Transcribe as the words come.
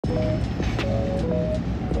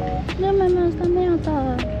No me Mazda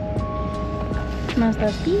Miata.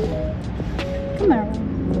 Mazda Speed. Camaro.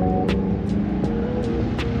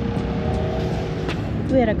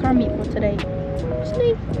 We had a car meet for today.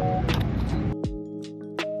 Sleep.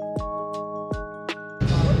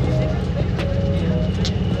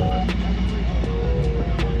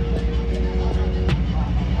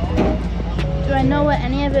 Do I know what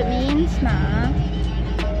any of it means? Nah.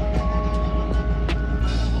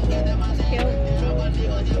 It's cute.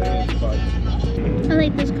 I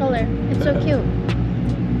like this color. It's so cute.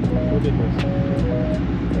 Who did this?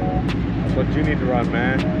 That's what you need to run,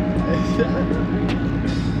 man.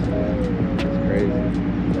 It's crazy.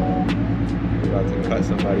 You're about to cut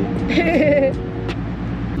somebody.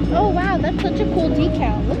 Oh wow, that's such a cool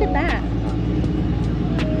decal. Look at that.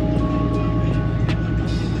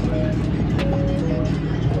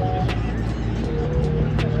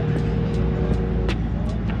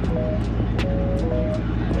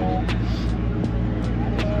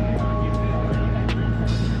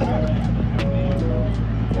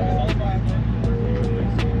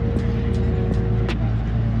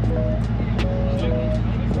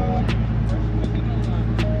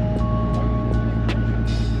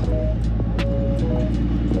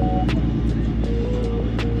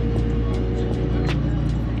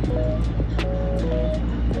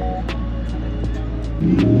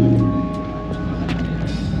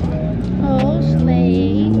 Oh,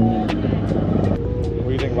 sleigh. What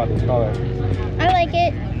do you think about this color? I like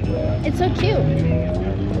it. It's so cute.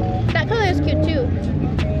 That color is cute too.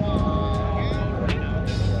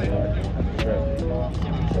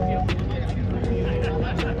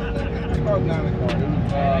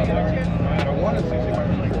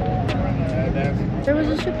 There was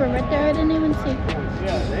a super right there. I didn't even see.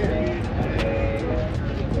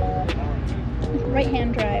 Right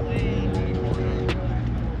hand drive.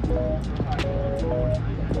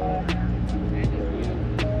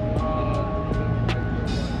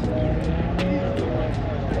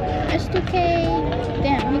 S2K.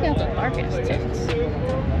 Damn, he got the darkest tits.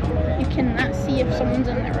 You cannot see if someone's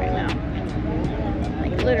in there right now.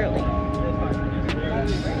 Like literally.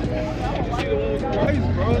 Price,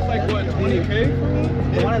 bro, it's like what, 20K?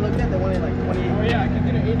 The one I looked at, the one in like 28. Oh yeah, I can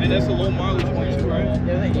get an 80. And that's a low mileage one too, right?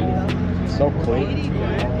 Yeah, it was like 80,000. So clean.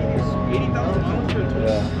 80,000 miles?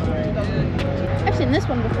 Yeah. I've seen this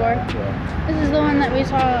one before. Yeah. This is the one that we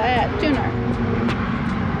saw at Tuner.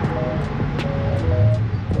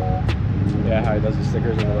 Yeah, how he does the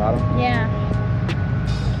stickers in the bottom. Yeah.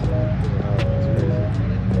 Oh, that's crazy.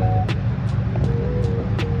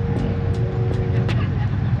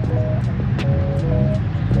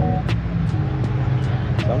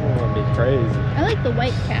 Some of them would be crazy. I like the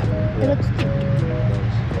white cap. It looks cute.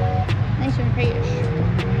 Nice and grayish.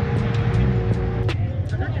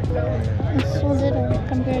 It's so little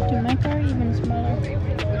compared to my car, even smaller.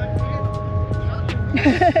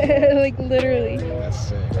 Like literally. That's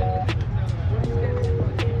sick.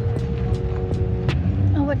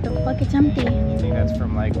 Oh, what the fuck? It's empty. I think that's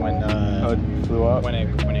from like when Hood flew up. when it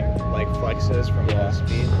like flexes from the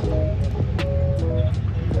speed.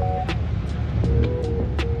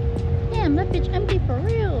 Damn, that bitch empty for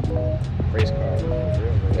real. Race car.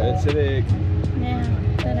 That's it. Yeah,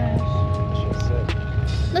 that ass. Shit's sick.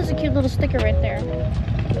 That's a cute little sticker right there.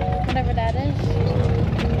 Whatever that is.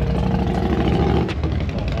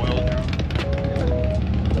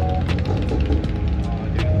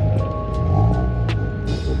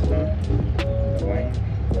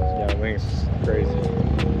 Yeah, wings is crazy.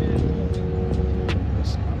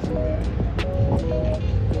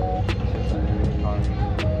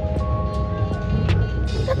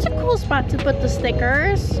 That's a cool spot to put the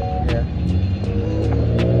stickers. Yeah.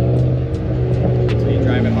 So you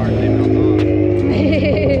drive it hard and they melt off.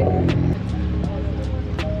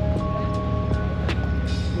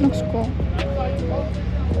 Looks cool.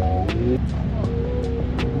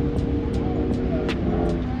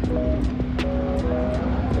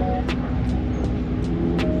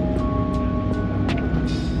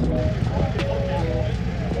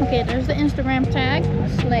 Okay, there's the Instagram tag.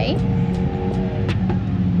 Slay.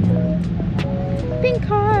 Pink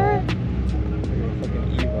car.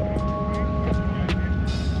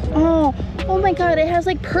 Oh my god, it has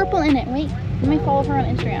like purple in it. Wait, let me follow her on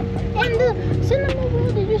Instagram. And the Cinema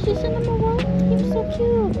World, did you see Cinema World? He was so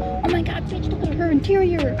cute. Oh my god, bitch, look at her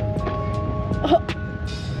interior. Oh,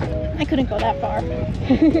 I couldn't go that far.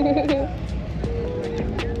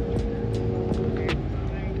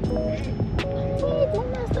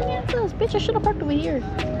 Bitch, I should have parked over here.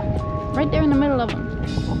 Right there in the middle of them.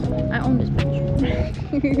 I own this bitch.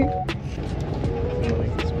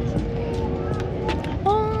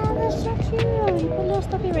 Oh, that's so cute. You put little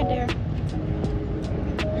stuffy right there.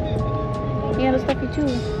 He had a stuffy too.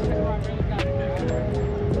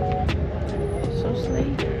 So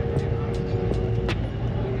slay.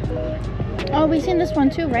 Oh, we seen this one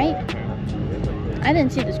too, right? I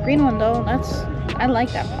didn't see this green one though. I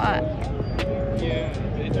like that plot.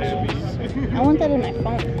 I want that in my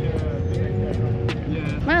phone.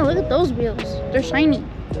 Wow, look at those wheels. They're shiny.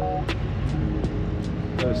 They're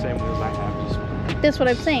the same wheels I have. Just That's what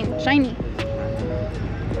I'm saying. Shiny.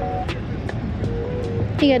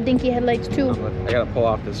 He got dinky headlights too. I gotta pull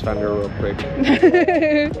off this fender real quick.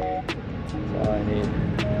 That's all I need.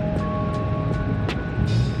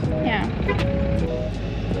 Yeah.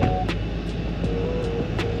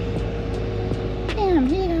 Damn,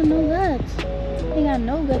 he got no guts. He got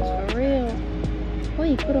no guts for real.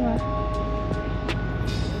 Wait, put him on.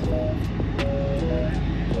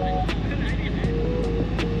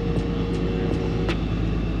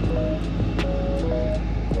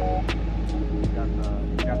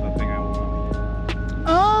 got the thing I want.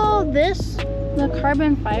 Oh, this, the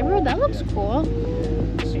carbon fiber, that looks cool.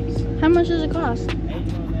 How much does it cost?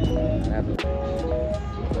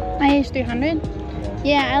 IH300?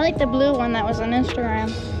 Yeah, I like the blue one that was on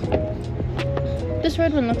Instagram. This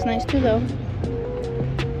red one looks nice too though.